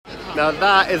Now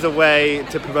that is a way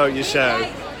to promote your show.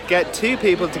 Get 2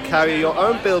 people to carry your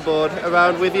own billboard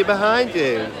around with you behind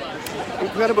you.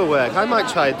 Incredible work. I might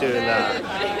try doing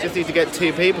that. Just need to get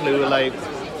 2 people who will like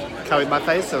carry my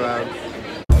face around.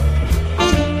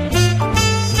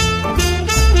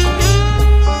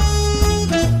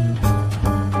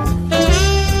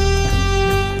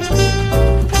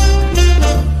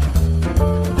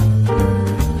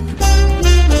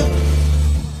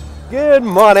 Good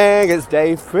morning, it's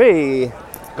day 3.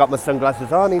 Got my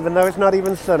sunglasses on even though it's not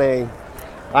even sunny.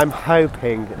 I'm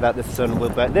hoping that the sun will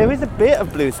burn. There is a bit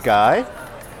of blue sky.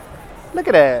 Look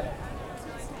at it.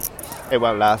 It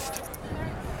won't last.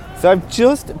 So I've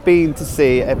just been to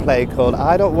see a play called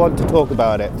I Don't Want to Talk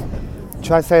About It.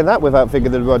 Try saying that without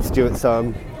thinking the Rod Stewart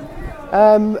song.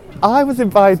 I was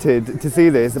invited to see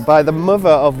this by the mother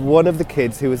of one of the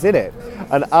kids who was in it.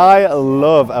 And I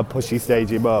love a pushy,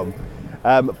 stagey mum.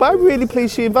 But I'm really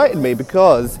pleased she invited me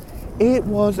because it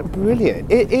was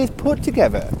brilliant. It is put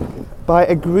together by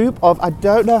a group of, I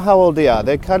don't know how old they are,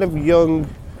 they're kind of young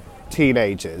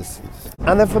teenagers.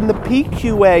 And they're from the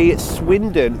PQA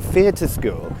Swindon Theatre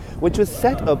School, which was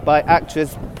set up by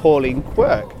actress Pauline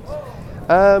Quirk.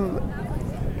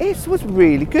 It was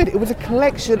really good. It was a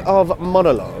collection of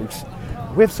monologues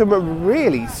with some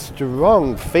really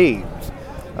strong themes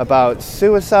about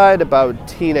suicide, about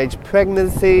teenage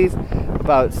pregnancies,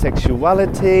 about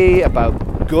sexuality,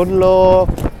 about gun law.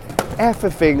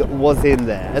 Everything was in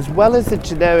there, as well as the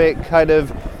generic kind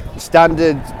of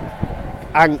standard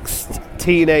angst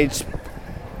teenage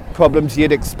problems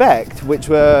you'd expect, which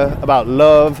were about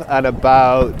love and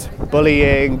about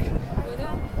bullying.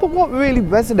 But what really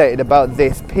resonated about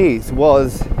this piece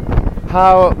was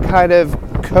how kind of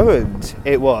current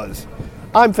it was.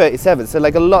 I'm 37, so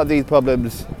like a lot of these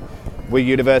problems were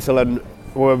universal and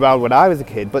were around when I was a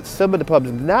kid, but some of the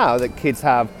problems now that kids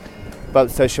have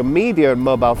about social media and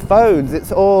mobile phones,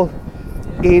 it's all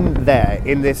in there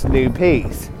in this new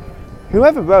piece.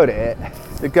 Whoever wrote it,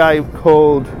 the guy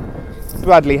called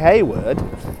Bradley Hayward,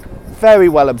 very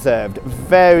well observed,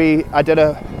 I don't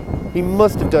know, he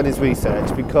must have done his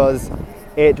research because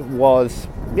it was,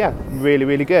 really,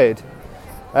 really good.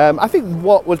 I think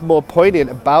what was more poignant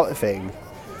about the thing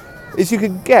is you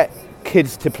could get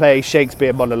kids to play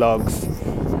Shakespeare monologues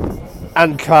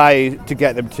and try to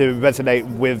get them to resonate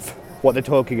with what they're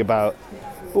talking about.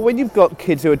 But when you've got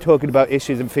kids who are talking about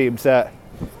issues and themes that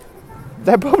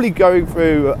they're probably going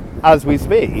through as we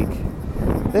speak,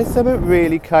 there's something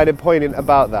really kind of poignant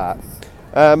about that.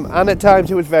 And at times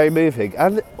it was very moving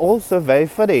and also very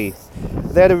funny.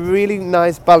 They had a really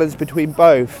nice balance between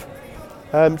both.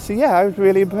 I was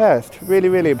really impressed. Really,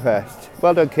 really impressed.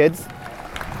 Well done, kids.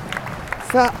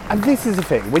 So, and this is the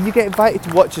thing, when you get invited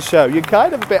to watch a show, you're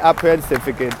kind of a bit apprehensive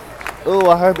thinking, oh,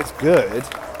 I hope it's good.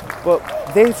 But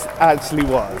this actually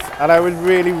was, and I was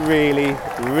really, really,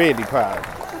 really proud.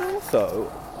 But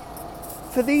also,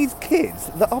 for these kids,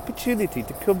 the opportunity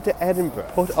to come to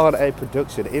Edinburgh, put on a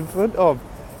production in front of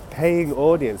paying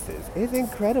audiences is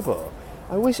incredible.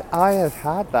 I wish I had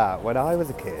had that when I was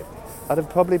a kid. I'd have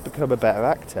probably become a better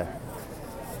actor.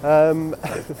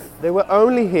 They were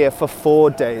only here for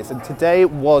 4 days and today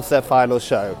was their final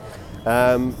show.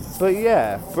 But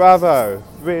yeah, bravo,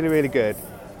 really, really good.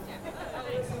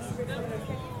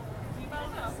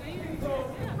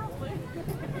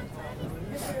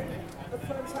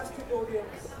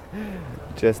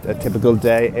 Just a typical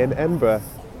day in Edinburgh.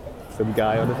 Some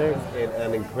guy on a thing in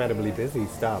an incredibly busy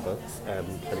Starbucks, trying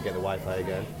to get the Wi-Fi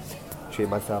again. Treat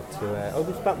myself to,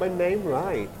 we spelled my name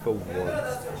right for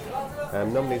once.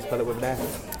 Normally spell it with an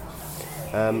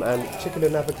F. And chicken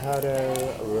and avocado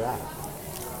wrap.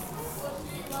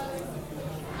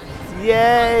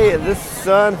 Yay! The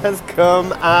sun has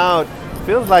come out.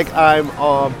 Feels like I'm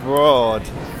abroad.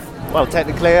 Well,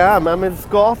 technically I am. I'm in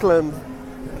Scotland.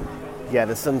 Yeah,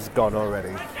 the sun's gone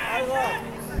already.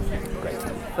 Great.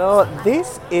 So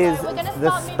this is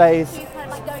the space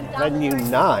venue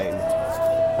 9,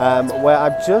 where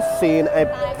I've just seen a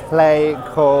play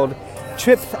called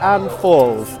Trips and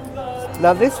Falls.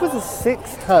 Now this was a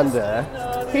 6-hander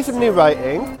piece of new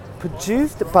writing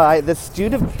produced by the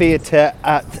Student Theatre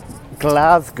at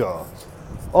Glasgow,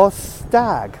 or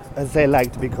STAG as they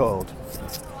like to be called.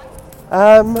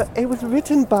 It was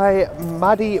written by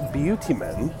Maddie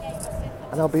Beautyman,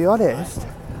 and I'll be honest,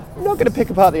 I'm not going to pick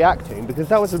apart the acting because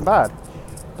that wasn't bad,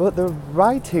 but the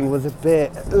writing was a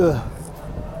bit,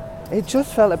 it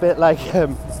just felt a bit like,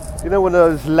 one of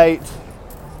those late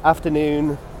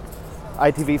afternoon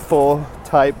ITV4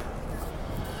 type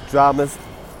dramas.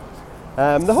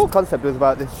 The whole concept was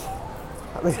about this,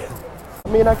 I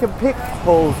mean I can pick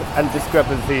holes and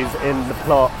discrepancies in the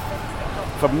plot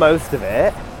for most of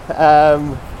it.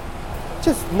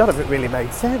 Just none of it really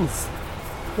made sense.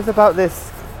 It was about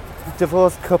this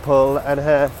divorced couple and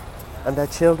their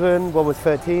children. One was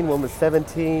 13, one was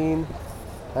 17,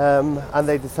 and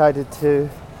they decided to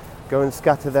go and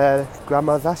scatter their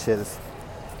grandma's ashes.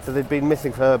 So they'd been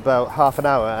missing for about half an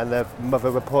hour, and their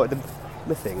mother reported them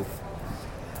missing.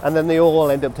 And then they all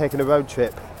end up taking a road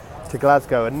trip to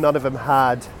Glasgow, and none of them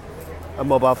had a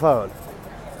mobile phone.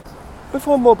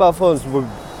 Before mobile phones were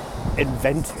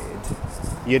invented,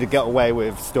 you'd get away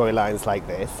with storylines like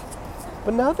this.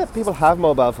 But now that people have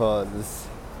mobile phones,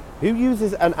 who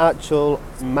uses an actual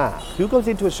map? Who goes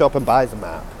into a shop and buys a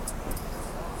map?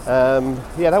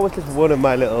 Yeah, that was just one of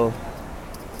my little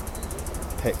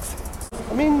picks.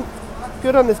 I mean,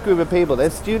 good on this group of people. They're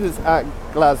students at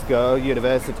Glasgow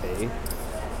University,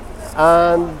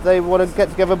 and they want to get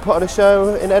together and put on a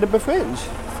show in Edinburgh Fringe.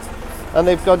 And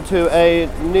they've gone to a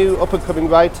new up-and-coming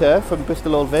writer from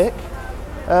Bristol Old Vic.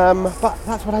 But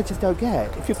that's what I just don't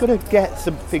get. If you're going to get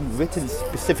something written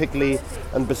specifically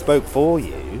and bespoke for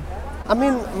you... I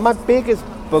mean, my biggest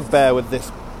bugbear with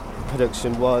this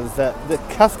production was that the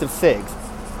cast of 6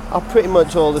 are pretty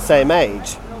much all the same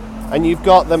age. And you've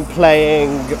got them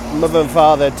playing mother and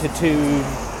father to 2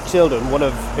 children, one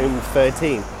of whom's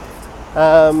 13.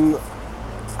 And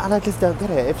I just don't get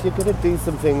it. If you're going to do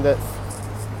something that's...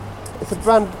 It's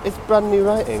brand new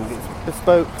writing. It's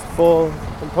bespoke for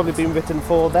and probably been written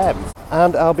for them.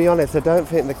 And I'll be honest, I don't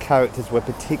think the characters were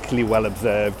particularly well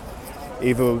observed,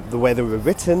 either the way they were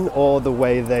written or the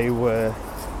way they were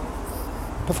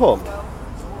performed.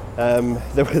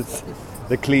 There was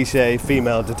the cliche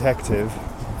female detective,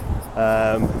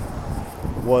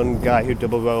 one guy who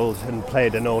double rolled and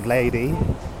played an old lady,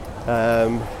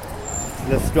 the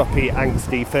stroppy,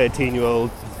 angsty 13-year-old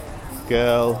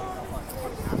girl,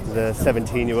 the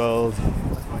 17-year-old.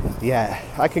 Yeah,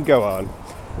 I can go on.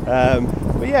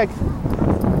 But yeah,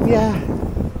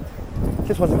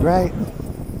 just wasn't great.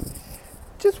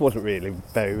 Just wasn't really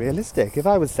very realistic. If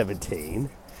I was 17,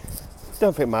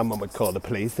 don't think my mum would call the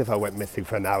police if I went missing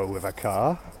for an hour with her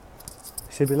car.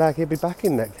 She'd be like, he'll be back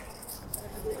in next.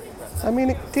 I mean,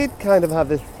 it did kind of have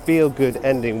this feel-good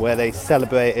ending where they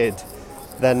celebrated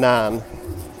their nan,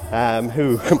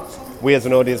 who we as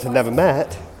an audience had never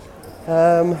met.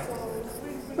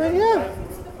 But yeah.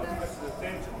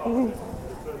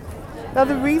 Now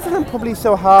the reason I'm probably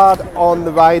so hard on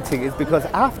the writing is because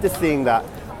after seeing that,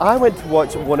 I went to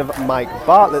watch one of Mike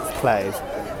Bartlett's plays,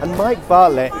 and Mike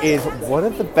Bartlett is one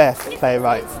of the best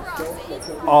playwrights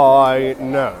I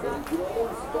know.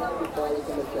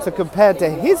 So compared to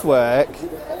his work,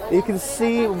 you can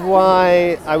see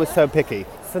why I was so picky.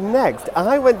 So next,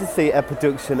 I went to see a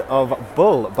production of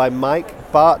Bull by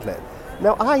Mike Bartlett.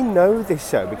 Now, I know this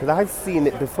show because I've seen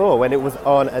it before when it was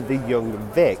on at the Young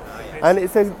Vic, and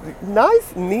it's a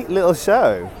nice, neat little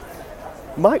show.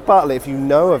 Mike Bartlett, if you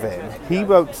know of him, he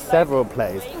wrote several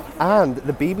plays and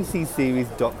the BBC series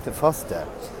Dr. Foster,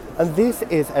 and this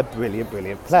is a brilliant,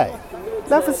 brilliant play.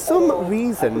 Now, for some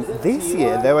reason, this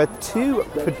year there are 2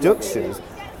 productions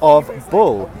of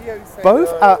Bull.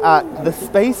 Both are at the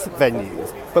Space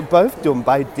venues, but both done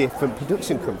by different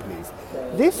production companies.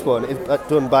 This one is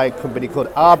done by a company called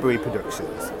Arbery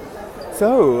Productions.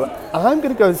 So I'm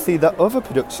going to go and see the other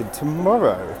production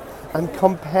tomorrow and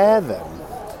compare them,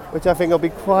 which I think will be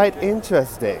quite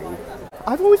interesting.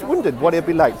 I've always wondered what it'd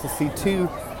be like to see 2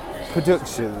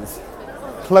 productions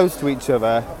close to each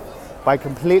other by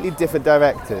completely different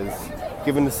directors,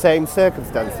 given the same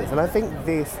circumstances, and I think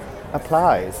this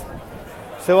applies.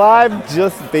 So I've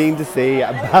just been to see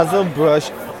Basil Brush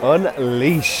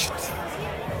Unleashed.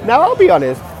 Now, I'll be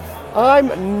honest,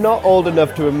 I'm not old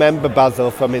enough to remember Basil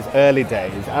from his early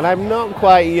days, and I'm not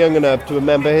quite young enough to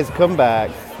remember his comeback.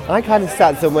 I kind of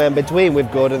sat somewhere in between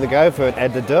with Gordon the Gopher and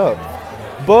Ed the Duck.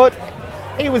 But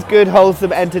it was good,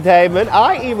 wholesome entertainment.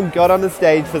 I even got on the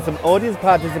stage for some audience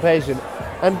participation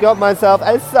and got myself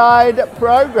a side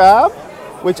program,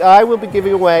 which I will be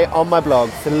giving away on my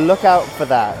blog, so look out for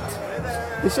that.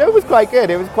 The show was quite good,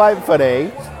 it was quite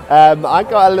funny. I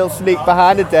got a little sneak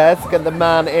behind the desk and the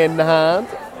man in hand.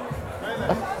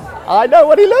 I know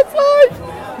what he looks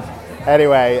like!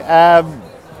 Anyway,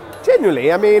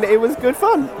 genuinely, I mean, it was good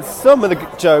fun. Some of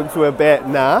the jokes were a bit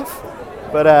naff,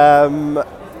 but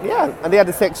yeah, and they had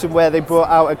a section where they brought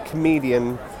out a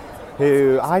comedian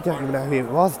who, I don't even know who it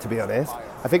was, to be honest.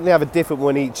 I think they have a different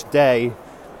one each day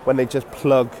when they just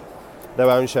plug their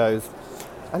own shows.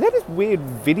 And they had this weird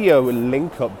video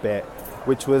link-up bit,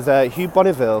 which was Hugh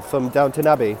Bonneville from Downton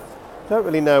Abbey. Don't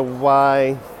really know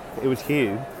why it was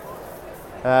Hugh.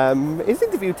 His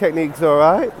interview technique's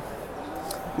alright.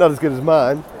 Not as good as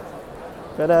mine.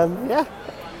 But yeah,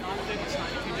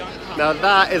 Now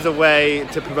that is a way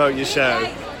to promote your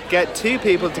show. Get two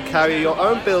people to carry your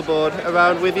own billboard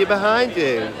around with you behind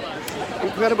you.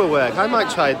 Incredible work. I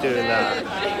might try doing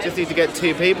that. Just need to get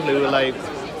two people who will like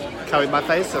carry my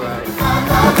face around.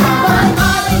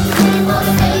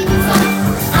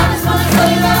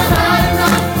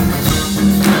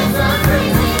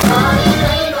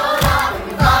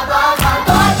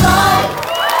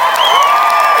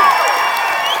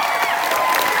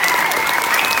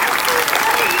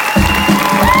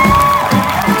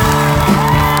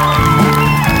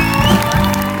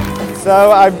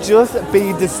 So I've just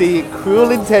been to see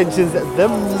Cruel Intentions, the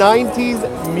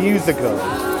 90s musical.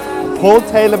 Paul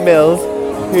Taylor Mills,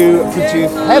 who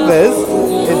produced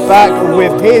Heathers, is back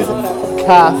with his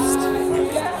cast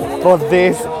for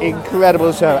this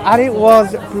incredible show. And it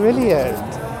was brilliant.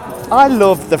 I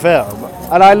loved the film,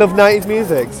 and I love 90s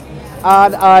music.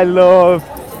 And I love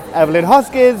Evelyn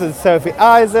Hoskins and Sophie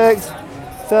Isaacs.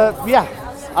 So yeah,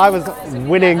 I was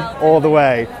winning all the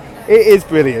way. It is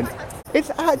brilliant. It's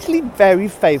actually very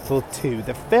faithful to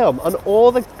the film, and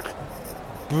all the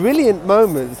brilliant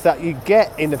moments that you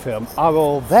get in the film are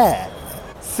all there.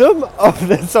 Some of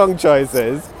the song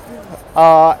choices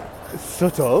are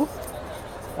subtle.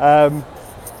 It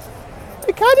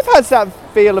kind of has that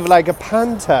feel of like a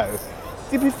panto.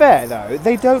 To be fair though,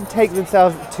 they don't take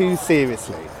themselves too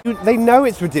seriously. They know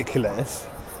it's ridiculous,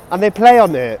 and they play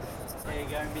on it.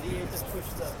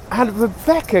 And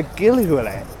Rebecca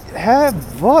Gilhooly, her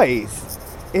voice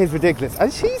is ridiculous,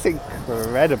 and she's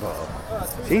incredible.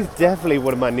 She's definitely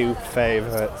one of my new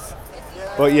favourites.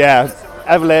 But yeah,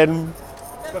 Evelyn,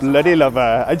 bloody love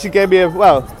her. And she gave me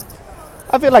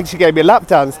I feel like she gave me a lap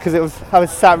dance because I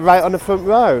was sat right on the front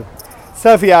row.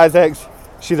 Sophie Isaacs,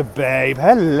 she's a babe.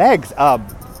 Her legs are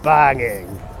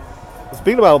banging.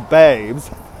 Speaking about babes,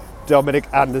 Dominic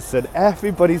Anderson,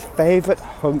 everybody's favourite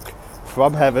hunk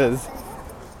from Heathers,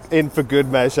 in for good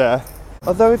measure.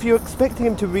 Although if you're expecting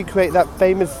him to recreate that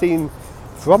famous scene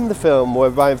from the film where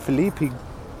Ryan Phillippe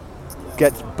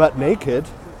gets butt naked,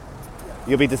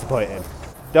 you'll be disappointed.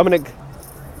 Dominic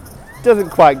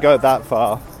doesn't quite go that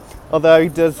far, although he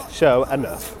does show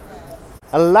enough.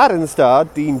 Aladdin star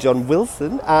Dean John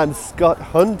Wilson and Scott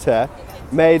Hunter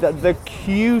made the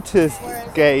cutest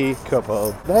gay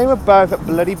couple. They were both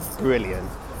bloody brilliant.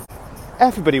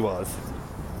 Everybody was.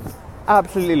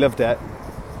 Absolutely loved it.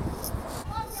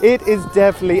 It is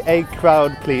definitely a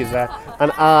crowd pleaser,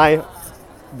 and I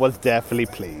was definitely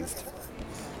pleased.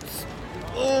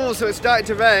 Oh, so it's starting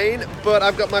to rain, but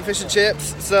I've got my fish and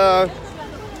chips, so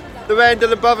the rain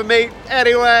doesn't bother me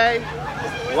anyway.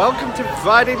 Welcome to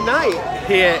Friday night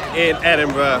here in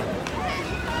Edinburgh.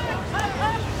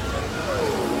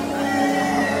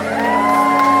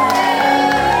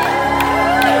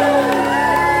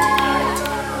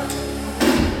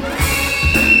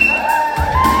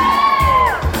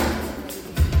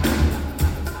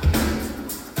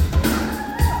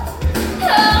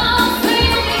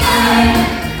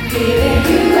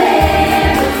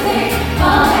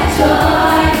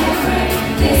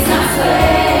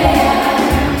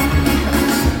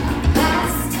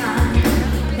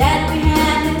 That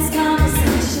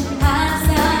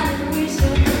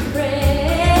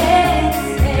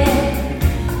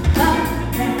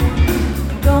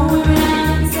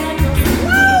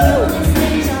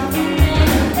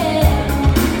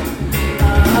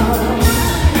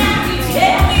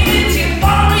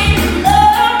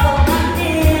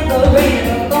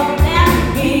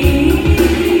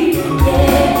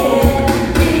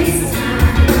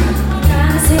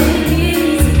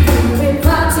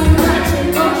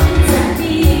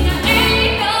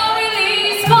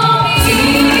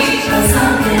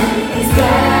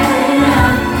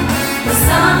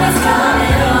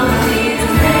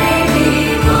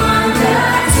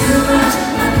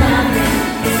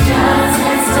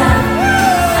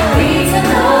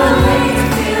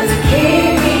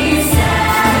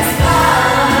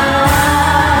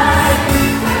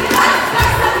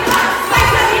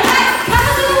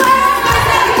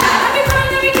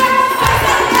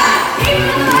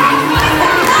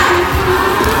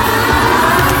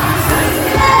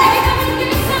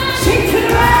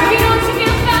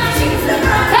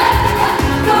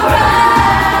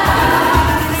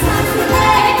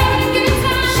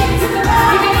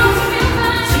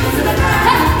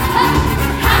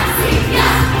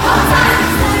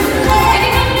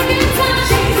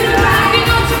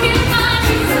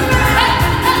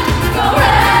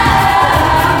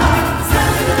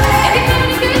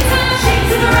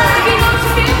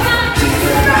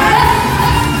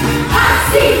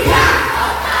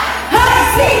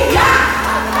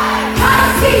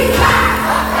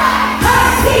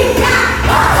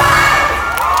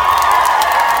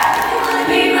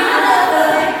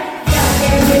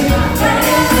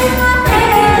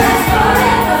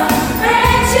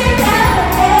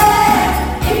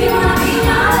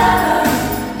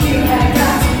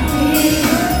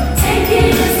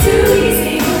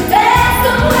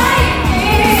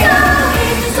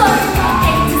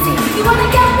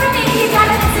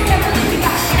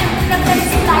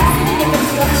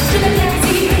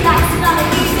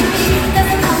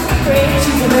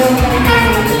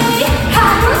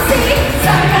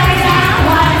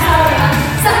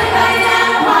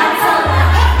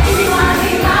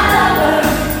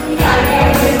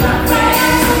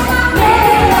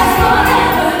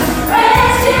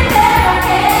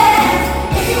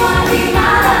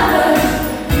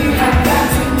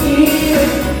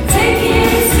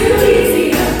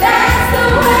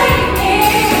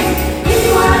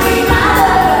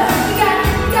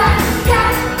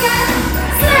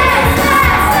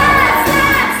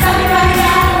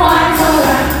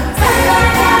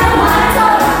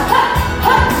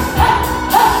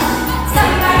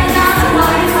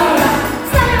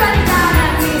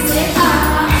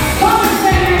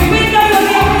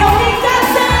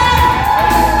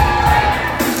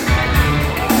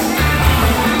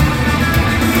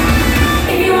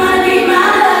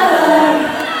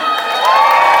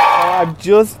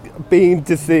just been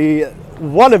to see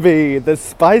Wannabe, the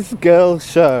Spice Girls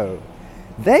show.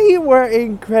 They were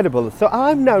incredible. So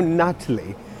I've known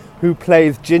Natalie, who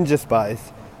plays Ginger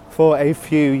Spice, for a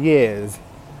few years.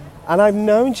 And I've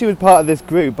known she was part of this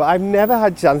group, but I've never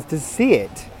had a chance to see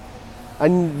it.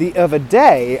 And the other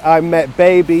day, I met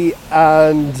Baby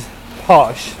and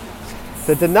Posh.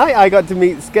 So tonight I got to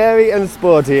meet Scary and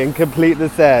Sporty and complete the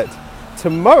set.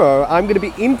 Tomorrow I'm going to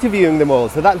be interviewing them all,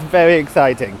 so that's very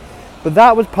exciting. But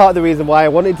that was part of the reason why I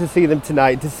wanted to see them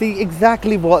tonight, to see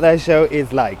exactly what their show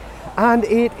is like. And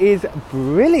it is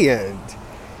brilliant.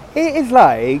 It is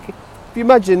like, if you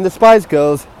imagine the Spice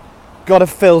Girls got a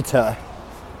filter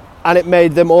and it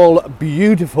made them all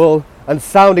beautiful and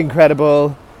sound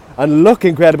incredible and look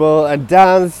incredible and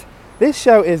dance. This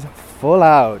show is full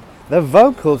out. The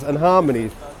vocals and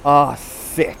harmonies are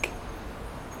sick.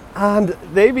 And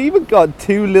they've even got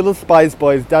two little Spice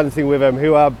Boys dancing with them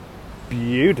who are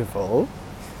beautiful.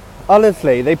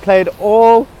 Honestly, they played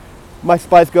all my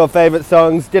Spice Girl favourite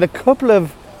songs, did a couple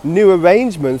of new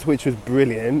arrangements, which was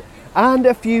brilliant, and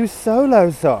a few solo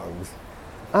songs.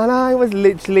 And I was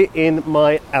literally in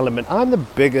my element. I'm the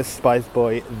biggest Spice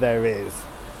Boy there is.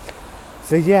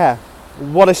 So yeah,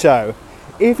 what a show.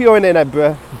 If you're in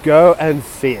Edinburgh, go and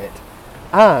see it.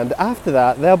 And after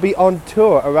that, they'll be on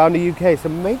tour around the UK, so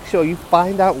make sure you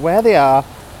find out where they are,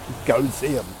 go and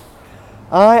see them.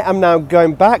 I am now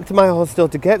going back to my hostel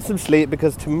to get some sleep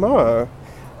because tomorrow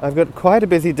I've got quite a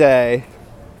busy day.